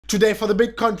today for the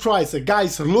Bitcoin price.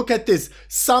 Guys, look at this.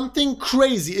 Something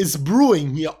crazy is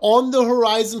brewing here on the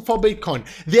horizon for Bitcoin.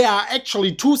 There are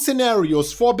actually two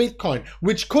scenarios for Bitcoin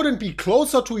which couldn't be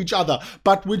closer to each other,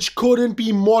 but which couldn't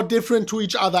be more different to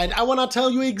each other. And I want to tell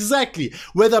you exactly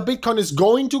whether Bitcoin is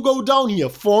going to go down here,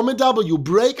 form a W,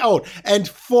 break out and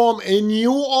form a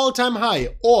new all-time high,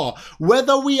 or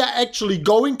whether we are actually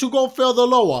going to go further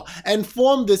lower and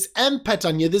form this M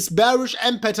pattern here, this bearish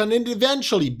M pattern, and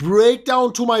eventually break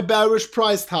down to my bearish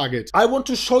price target. I want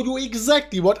to show you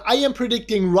exactly what I am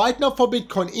predicting right now for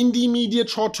Bitcoin in the immediate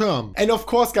short term. And of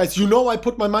course, guys, you know I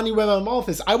put my money where my mouth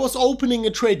is. I was opening a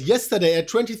trade yesterday at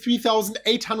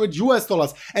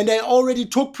 $23,800 and I already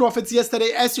took profits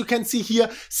yesterday. As you can see here,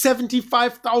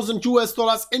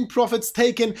 $75,000 in profits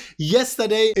taken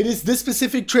yesterday. It is this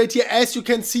specific trade here, as you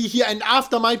can see here, and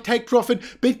after my take profit,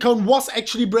 Bitcoin was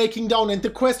actually breaking down. And the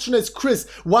question is, Chris,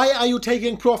 why are you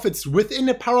taking profits within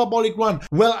a parabolic run?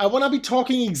 Well, I want to be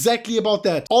talking exactly about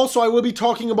that. Also, I will be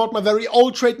talking about my very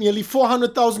old trade, nearly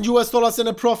 $400,000 in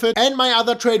a profit, and my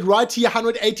other trade right here,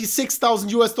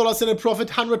 $186,000 in a profit,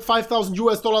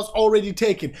 $105,000 already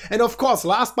taken. And of course,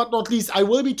 last but not least, I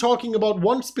will be talking about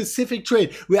one specific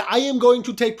trade where I am going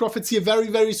to take profits here very,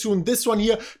 very soon. This one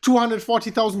here,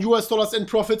 $240,000 in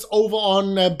profits over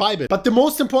on Bybit. But the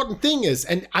most important thing is,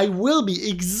 and I will be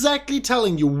exactly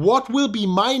telling you what will be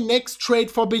my next trade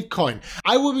for Bitcoin.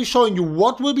 I will be showing you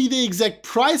what will be the exact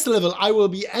price level I will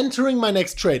be entering my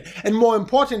next trade. And more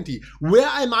importantly, where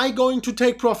am I going to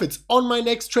take profits on my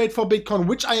next trade for Bitcoin,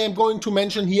 which I am going to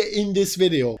mention here in this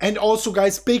video. And also,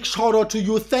 guys, big shout out to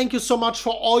you. Thank you so much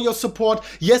for all your support.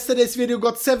 Yesterday's video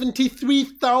got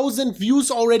 73,000 views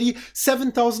already,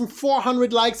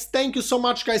 7,400 likes. Thank you so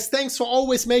much, guys. Thanks for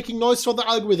always making noise for the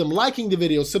algorithm, liking the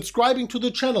video, subscribing to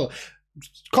the channel,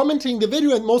 commenting the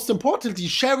video, and most importantly,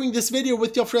 sharing this video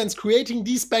with your friends, creating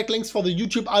these backlinks for the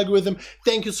YouTube algorithm.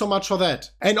 Thank you so much for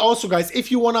that. And also, guys, if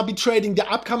you want to be trading the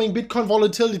upcoming Bitcoin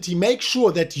volatility, make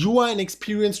sure that you are an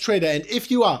experienced trader. And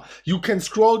if you are, you can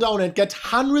scroll down and get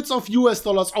hundreds of US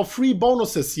dollars of free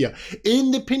bonuses here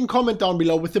in the pinned comment down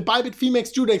below with the Bybit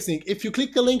Phoenix Judex link. If you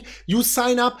click the link, you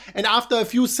sign up, and after a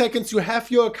few seconds, you have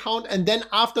your account. And then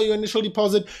after your initial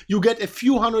deposit, you get a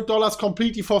few $100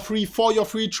 completely for free for your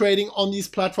free trading on these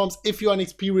platforms if you're an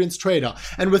experienced trader.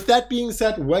 And with that being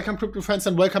said, welcome crypto friends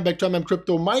and welcome back to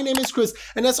MMCrypto. My name is Chris,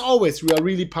 and as always, we are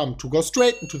really pumped to go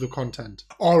straight into the content.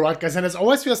 Alright, guys, and as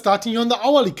always, we are starting on the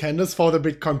hourly candles for the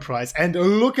Bitcoin price. And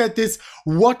look at this,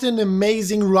 what an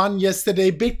amazing run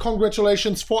yesterday. Big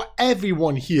congratulations for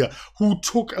everyone here who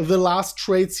took the last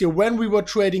trades here when we were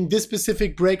trading this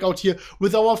specific breakout here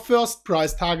with our first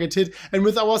price target hit and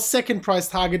with our second price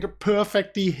target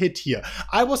perfectly hit here.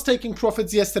 I was taking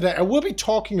profits yesterday. I will be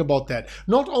talking about that,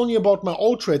 not only about my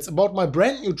old trades, about my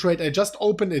brand new trade I just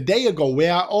opened a day ago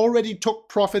where I already took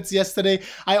profits yesterday.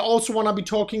 I also want to be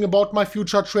talking about my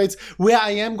future trades where I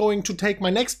am going to take my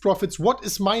next profits, what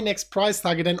is my next price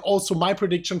target, and also my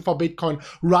prediction for Bitcoin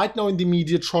right now in the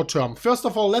immediate short term. First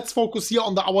of all, let's focus here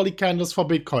on the hourly candles for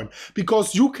Bitcoin,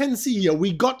 because you can see here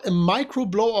we got a micro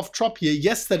blow of drop here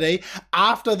yesterday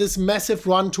after this massive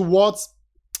run towards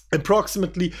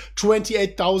approximately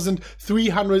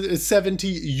 28,370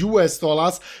 US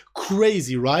dollars.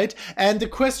 Crazy, right? And the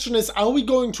question is, are we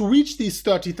going to reach these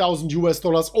 30,000 US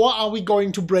dollars or are we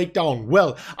going to break down?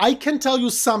 Well, I can tell you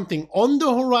something. On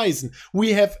the horizon,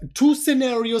 we have two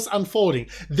scenarios unfolding.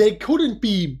 They couldn't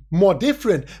be more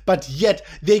different, but yet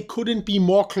they couldn't be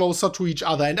more closer to each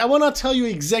other. And I want to tell you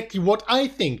exactly what I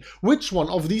think, which one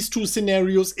of these two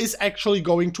scenarios is actually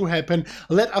going to happen.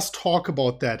 Let us talk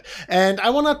about that. And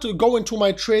I want to go into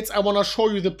my trades. I want to show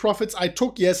you the profits I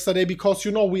took yesterday, because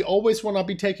you know we always want to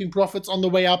be taking profits on the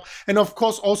way up, and of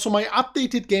course also my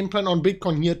updated game plan on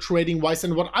Bitcoin here trading wise,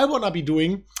 and what I want to be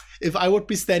doing if I would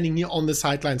be standing here on the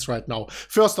sidelines right now.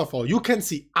 First of all, you can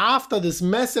see after this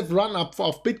massive run up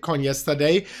of Bitcoin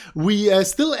yesterday, we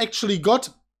still actually got,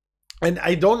 and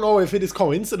I don't know if it is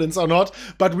coincidence or not,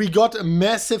 but we got a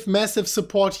massive, massive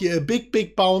support here, a big,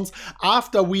 big bounce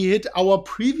after we hit our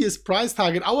previous price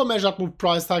target, our measured move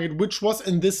price target, which was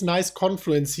in this nice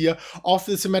confluence here of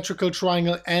the symmetrical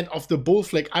triangle and of the bull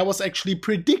flag. I was actually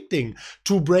predicting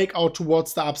to break out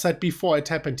towards the upside before it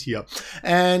happened here.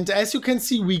 And as you can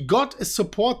see, we got a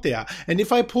support there. And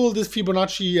if I pull this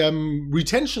Fibonacci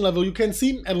retention level, you can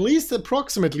see at least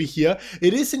approximately here,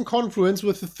 it is in confluence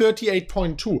with the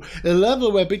 38.2. A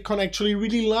level where Bitcoin actually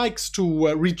really likes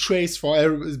to retrace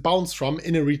for bounce from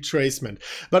in a retracement.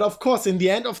 But of course, in the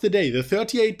end of the day, the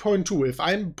 38.2, if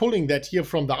I'm pulling that here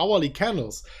from the hourly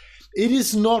candles, it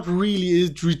is not really a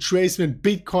retracement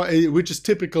Bitcoin, which is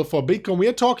typical for Bitcoin. We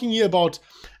are talking here about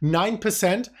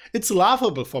 9%. It's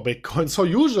laughable for Bitcoin. So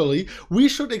usually we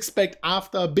should expect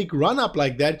after a big run up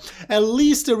like that, at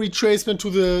least a retracement to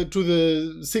the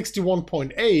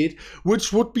 61.8,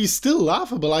 which would be still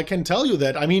laughable. I can tell you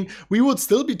that. I mean, we would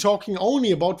still be talking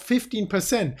only about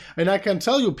 15%. And I can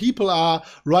tell you, people are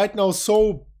right now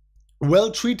so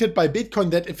well treated by Bitcoin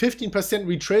that a 15%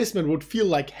 retracement would feel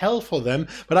like hell for them.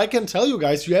 But I can tell you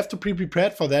guys, you have to be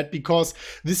prepared for that, because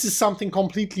this is something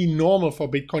completely normal for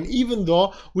Bitcoin. Even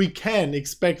though we can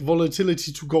expect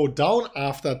volatility to go down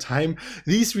after time,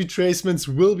 these retracements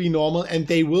will be normal and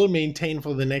they will maintain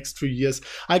for the next 3 years.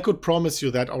 I could promise you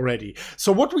that already.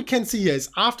 So what we can see here is,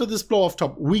 after this blow off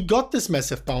top, we got this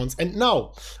massive bounce, and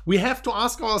now we have to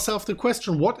ask ourselves the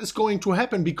question, what is going to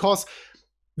happen? Because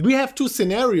we have two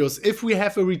scenarios. If we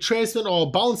have a retracement or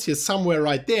a bounce here somewhere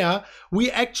right there,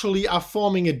 we actually are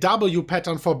forming a W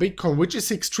pattern for Bitcoin, which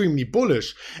is extremely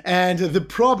bullish. And the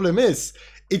problem is,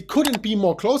 it couldn't be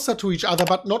more closer to each other,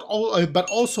 but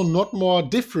also not more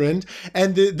different.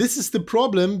 And this is the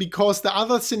problem, because the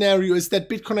other scenario is that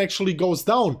Bitcoin actually goes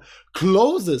down,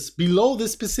 closes below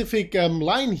this specific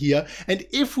line here. And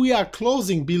if we are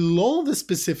closing below the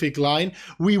specific line,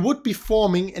 we would be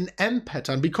forming an M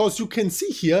pattern, because you can see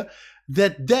here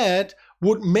that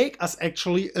would make us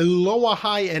actually a lower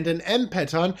high and an M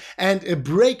pattern, and a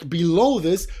break below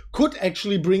this could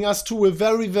actually bring us to a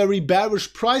very, very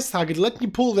bearish price target. Let me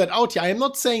pull that out here. I am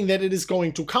not saying that it is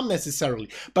going to come necessarily,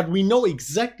 but we know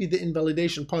exactly the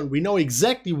invalidation point. We know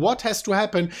exactly what has to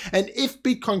happen. And if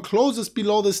Bitcoin closes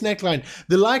below this neckline,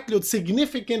 the likelihood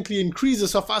significantly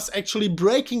increases of us actually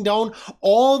breaking down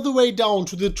all the way down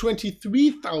to the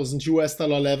 23,000 US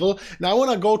dollar level. Now I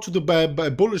want to go to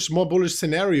the more bullish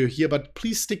scenario here, but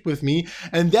please stick with me.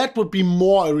 And that would be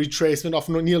more a retracement of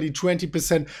nearly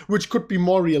 20%, which could be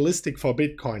more realistic for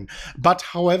Bitcoin. But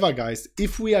however, guys,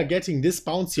 if we are getting this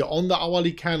bounce here on the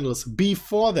hourly candles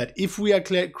before that, if we are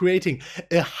creating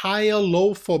a higher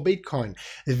low for Bitcoin,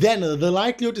 then the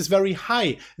likelihood is very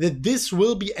high that this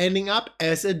will be ending up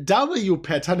as a W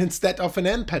pattern instead of an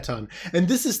M pattern. And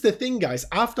this is the thing, guys.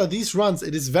 After these runs,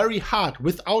 it is very hard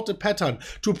without a pattern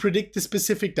to predict the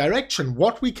specific direction.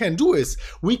 What we can do is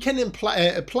we can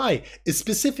apply a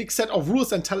specific set of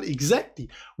rules and tell exactly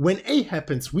when A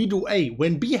happens, we do A,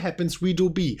 when B happens, we do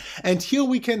B. And here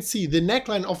we can see the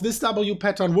neckline of this W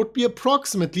pattern would be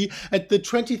approximately at the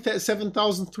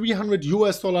 27,300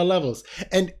 US dollar levels.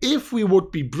 And if we would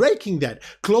be breaking that,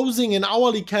 closing an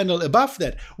hourly candle above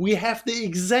that, we have the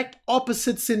exact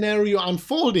opposite scenario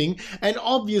unfolding. And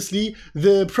obviously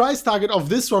the price target of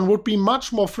this one would be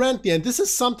much more friendly. And this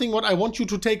is something what I want you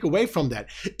to take away from that.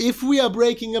 If we are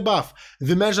breaking above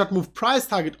the measured move price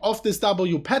target of this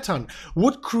W pattern,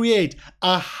 would create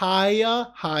a higher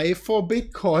high for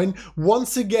Bitcoin.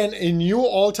 Once again, a new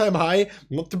all-time high.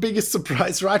 Not the biggest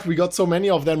surprise, right? We got so many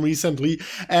of them recently.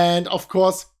 And of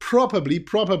course, probably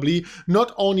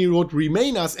not only would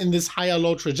remain us in this higher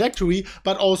low trajectory,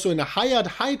 but also in a higher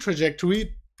high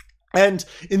trajectory. And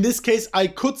in this case, I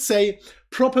could say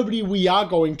probably we are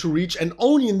going to reach, and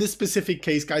only in this specific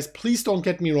case, guys, please don't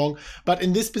get me wrong, but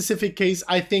in this specific case,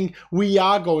 I think we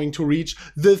are going to reach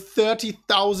the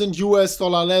 30,000 US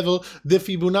dollar level, the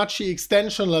Fibonacci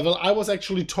extension level I was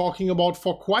actually talking about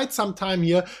for quite some time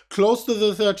here, close to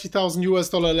the 30,000 US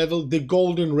dollar level, the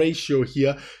golden ratio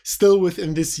here, still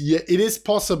within this year. It is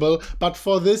possible, but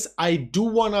for this, I do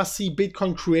want to see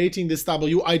Bitcoin creating this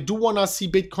W. I do want to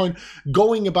see Bitcoin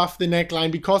going above the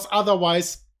neckline, because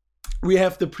otherwise, we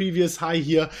have the previous high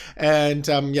here, and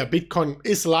yeah, Bitcoin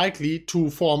is likely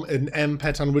to form an M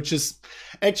pattern, which is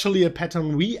actually a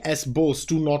pattern we as bulls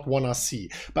do not want to see.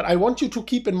 But I want you to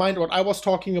keep in mind what I was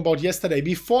talking about yesterday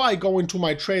before I go into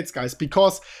my trades, guys,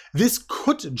 because this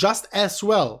could just as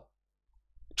well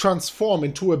transform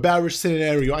into a bearish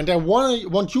scenario, and I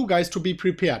want you guys to be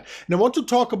prepared. And I want to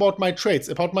talk about my trades,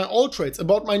 about my old trades,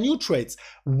 about my new trades,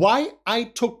 why I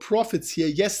took profits here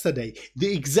yesterday,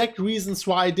 the exact reasons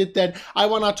why I did that. I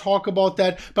want to talk about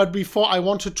that, but before, I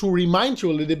wanted to remind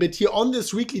you a little bit here on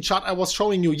this weekly chart I was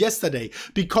showing you yesterday,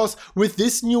 because with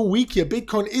this new week here,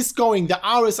 Bitcoin is going, the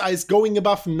RSI is going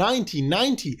above 90.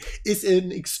 90 is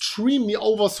an extremely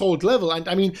oversold level, and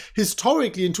I mean,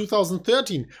 historically in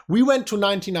 2013 we went to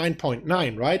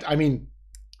 99.9, right? I mean,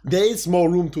 there is more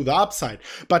room to the upside,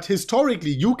 but historically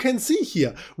you can see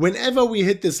here, whenever we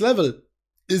hit this level,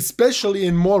 especially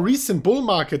in more recent bull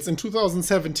markets in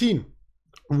 2017,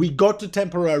 We got the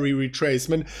temporary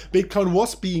retracement, Bitcoin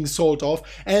was being sold off,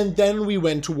 and then we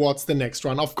went towards the next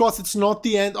run. Of course, it's not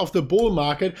the end of the bull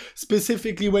market.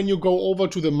 Specifically, when you go over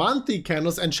to the monthly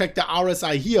candles and check the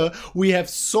RSI here, we have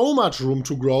so much room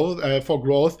to grow for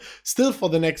growth still for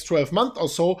the next 12 months or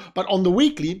so. But on the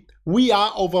weekly, we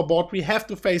are overbought. We have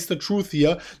to face the truth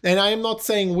here. And I am not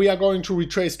saying we are going to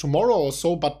retrace tomorrow or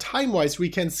so, but time-wise, we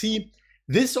can see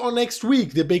this or next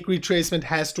week, the big retracement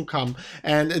has to come.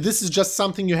 And this is just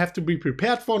something you have to be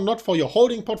prepared for, not for your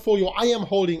holding portfolio. I am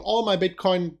holding all my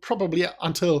Bitcoin probably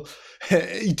until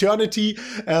eternity.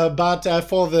 But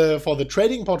for the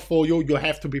trading portfolio, you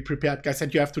have to be prepared, guys,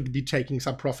 and you have to be taking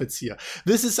some profits here.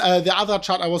 This is the other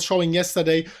chart I was showing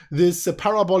yesterday, this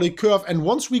parabolic curve. And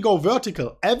once we go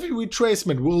vertical, every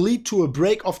retracement will lead to a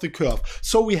break of the curve.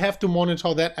 So we have to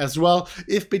monitor that as well.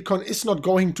 If Bitcoin is not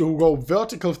going to go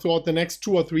vertical throughout the next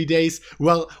 2 or 3 days,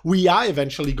 well, we are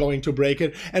eventually going to break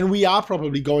it, and we are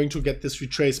probably going to get this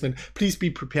retracement. Please be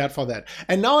prepared for that.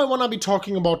 And now I want to be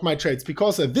talking about my trades,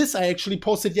 because this I actually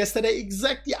posted yesterday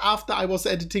exactly after I was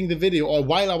editing the video, or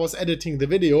while I was editing the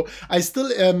video. I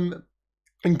still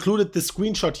included the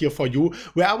screenshot here for you,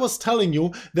 where I was telling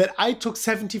you that I took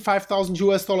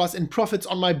 $75,000 in profits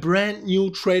on my brand new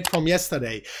trade from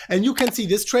yesterday. And you can see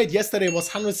this trade yesterday was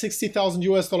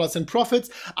 $160,000 in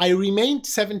profits. I remained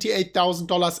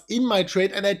 $78,000 in my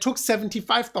trade, and I took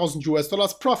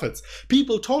 $75,000 profits.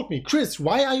 People told me, Chris,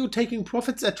 why are you taking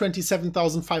profits at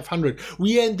 27,500?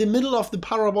 We are in the middle of the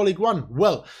parabolic run.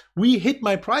 Well, we hit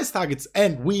my price targets,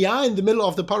 and we are in the middle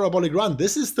of the parabolic run.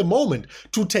 This is the moment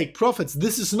to take profits.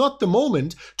 This is not the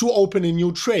moment to open a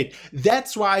new trade.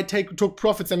 That's why I took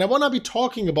profits, and I want to be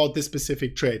talking about this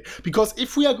specific trade, because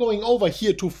if we are going over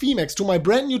here to Phoenix, to my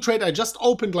brand new trade I just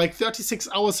opened like 36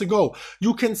 hours ago,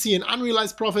 you can see in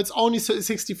unrealized profits only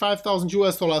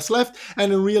 $65,000 left,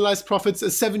 and in realized profits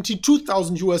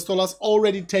 $72,000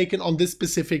 already taken on this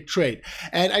specific trade.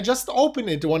 And I just opened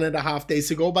it 1.5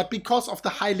 days ago, but because of the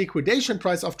high liquidation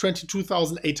price of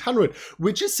 22,800,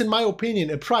 which is in my opinion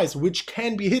a price which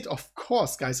can be hit, of course,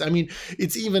 guys. I mean,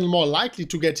 it's even more likely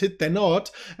to get hit than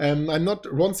not. I'm not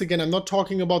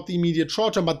talking about the immediate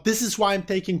short term, but this is why I'm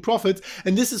taking profits,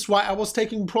 and this is why I was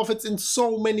taking profits in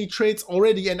so many trades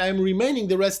already, and I'm remaining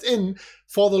the rest in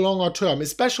for the longer term,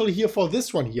 especially here for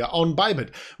this one here on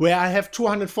Bybit, where I have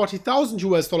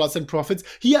 $240,000 in profits.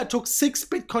 Here I took 6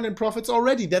 Bitcoin in profits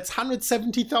already. That's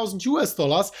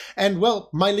 $170,000. And well,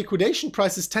 my liquidation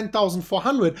price is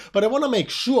 10,400, but I want to make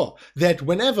sure that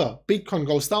whenever Bitcoin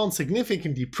goes down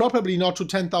significantly, probably not to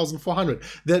 10,400,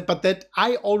 but that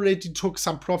I already took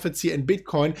some profits here in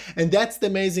Bitcoin. And that's the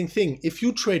amazing thing. If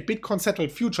you trade Bitcoin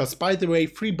settled futures, by the way,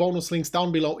 free bonus links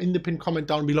down below in the pinned comment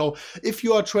down below. If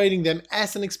you are trading them as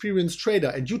an experienced trader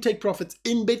and you take profits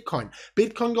in Bitcoin,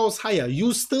 Bitcoin goes higher,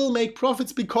 you still make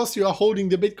profits because you are holding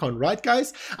the Bitcoin, right,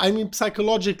 guys? I mean,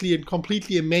 psychologically a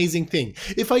completely amazing thing.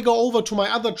 If I go over to my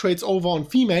other trades over on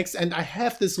Phoenix, and I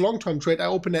have this long-term trade I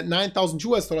opened at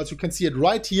 $9,000, you can see it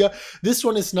right here. This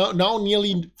one is now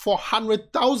nearly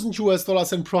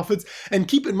 $400,000 in profits, and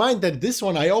keep in mind that this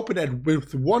one I opened at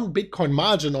with 1 Bitcoin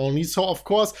margin only, so of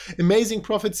course amazing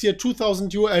profits here,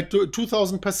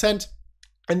 2,000%.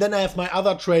 And then I have my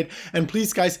other trade, and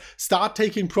please guys, start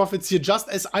taking profits here just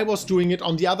as I was doing it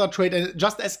on the other trade, and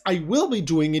just as I will be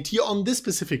doing it here on this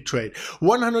specific trade.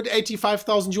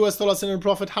 $185,000 in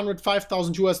profit,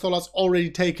 $105,000 already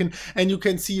taken, and you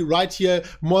can see right here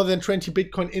more than 20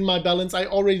 Bitcoin in my balance. I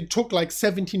already took like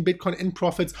 17 Bitcoin in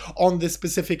profits on this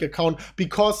specific account,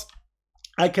 because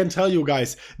I can tell you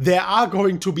guys, there are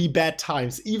going to be bad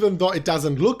times, even though it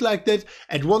doesn't look like that.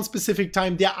 At one specific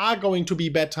time, there are going to be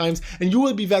bad times, and you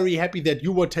will be very happy that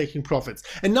you were taking profits.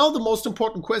 And now the most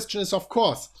important question is, of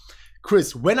course,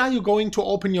 Chris, when are you going to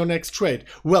open your next trade?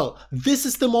 Well, this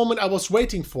is the moment I was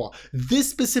waiting for. This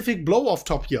specific blow off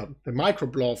top here, the micro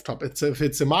blow off top, if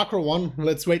it's a macro one,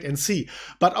 let's wait and see.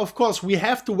 But of course, we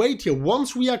have to wait here.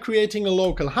 Once we are creating a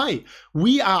local high,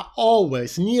 we are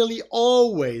always, nearly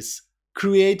always,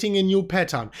 creating a new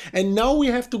pattern. And now we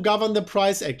have to govern the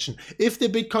price action. If the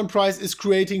Bitcoin price is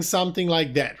creating something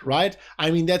like that, right?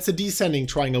 I mean, that's a descending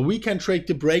triangle. We can trade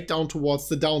the breakdown towards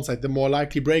the downside, the more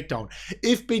likely breakdown.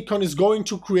 If Bitcoin is going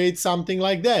to create something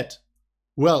like that,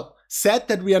 well, Sad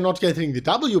that we are not getting the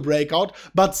W breakout,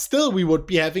 but still we would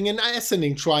be having an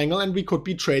ascending triangle and we could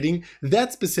be trading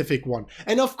that specific one.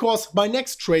 And of course, my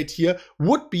next trade here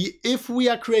would be, if we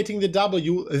are creating the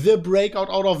W, the breakout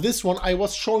out of this one, I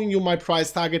was showing you my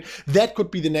price target, that could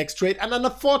be the next trade. And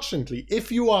unfortunately, if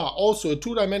you are also a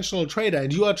two-dimensional trader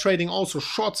and you are trading also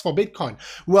shorts for Bitcoin,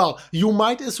 well, you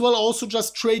might as well also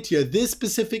just trade here this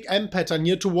specific M pattern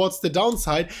here towards the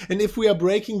downside. And if we are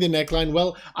breaking the neckline,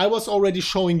 well, I was already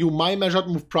showing you my measured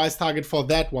move price target for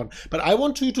that one. But I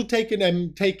want you to take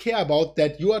care about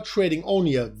that you are trading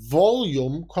only a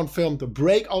volume confirmed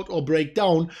breakout or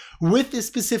breakdown with a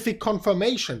specific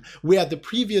confirmation where the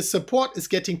previous support is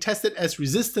getting tested as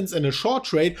resistance in a short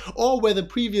trade, or where the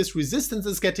previous resistance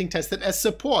is getting tested as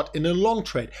support in a long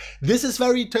trade. This is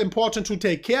very important to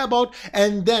take care about,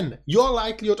 and then your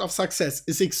likelihood of success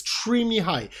is extremely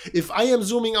high. If I am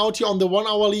zooming out here on the 1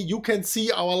 hourly, you can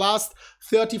see our last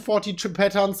 30-40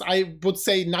 patterns. I would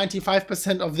say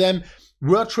 95% of them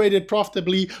were traded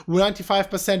profitably,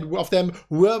 95% of them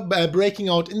were breaking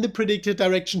out in the predicted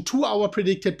direction to our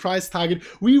predicted price target.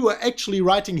 We were actually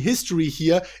writing history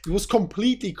here. It was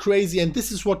completely crazy, and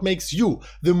this is what makes you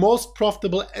the most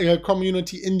profitable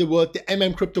community in the world, the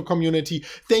MMCrypto community.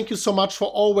 Thank you so much for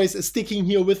always sticking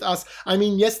here with us. I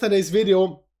mean, yesterday's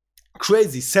video,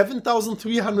 crazy,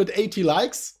 7,380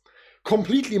 likes.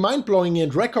 Completely mind-blowing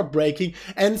and record-breaking,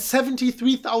 and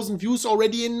 73,000 views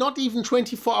already in not even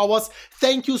 24 hours.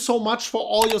 Thank you so much for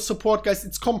all your support, guys.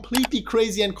 It's completely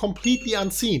crazy and completely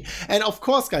unseen. And of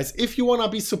course, guys, if you want to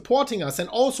be supporting us and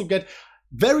also get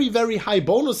very, very high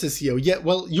bonuses here, yeah,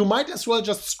 well, you might as well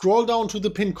just scroll down to the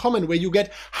pinned comment where you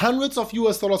get hundreds of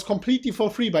US dollars completely for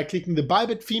free by clicking the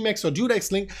Bybit, Phemex or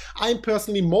Dudex link. I'm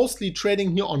personally mostly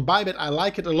trading here on Bybit. I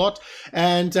like it a lot.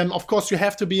 And of course, you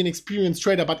have to be an experienced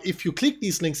trader. But if you click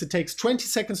these links, it takes 20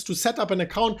 seconds to set up an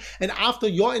account. And after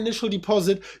your initial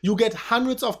deposit, you get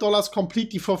hundreds of dollars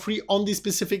completely for free on these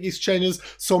specific exchanges.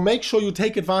 So make sure you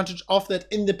take advantage of that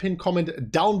in the pinned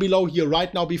comment down below here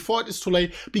right now before it is too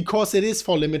late, because it is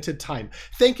for limited time.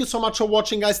 Thank you so much for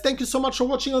watching, guys. Thank you so much for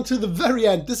watching until the very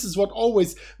end. This is what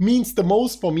always means the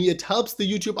most for me. It helps the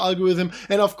YouTube algorithm.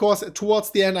 And of course,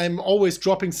 towards the end, I'm always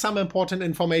dropping some important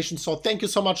information. So thank you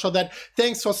so much for that.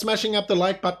 Thanks for smashing up the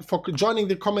like button, for joining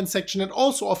the comment section, and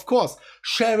also, of course,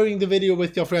 sharing the video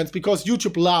with your friends, because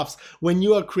YouTube loves when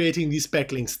you are creating these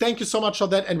backlinks. Thank you so much for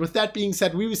that. And with that being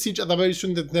said, we will see each other very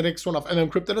soon in the next one of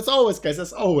MMCrypto. And as always, guys,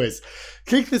 as always,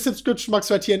 click the subscription box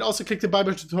right here and also click the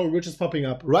Bible tutorial, which is popping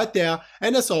up right there.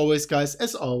 And as always, guys,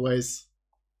 as always,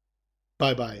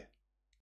 bye bye.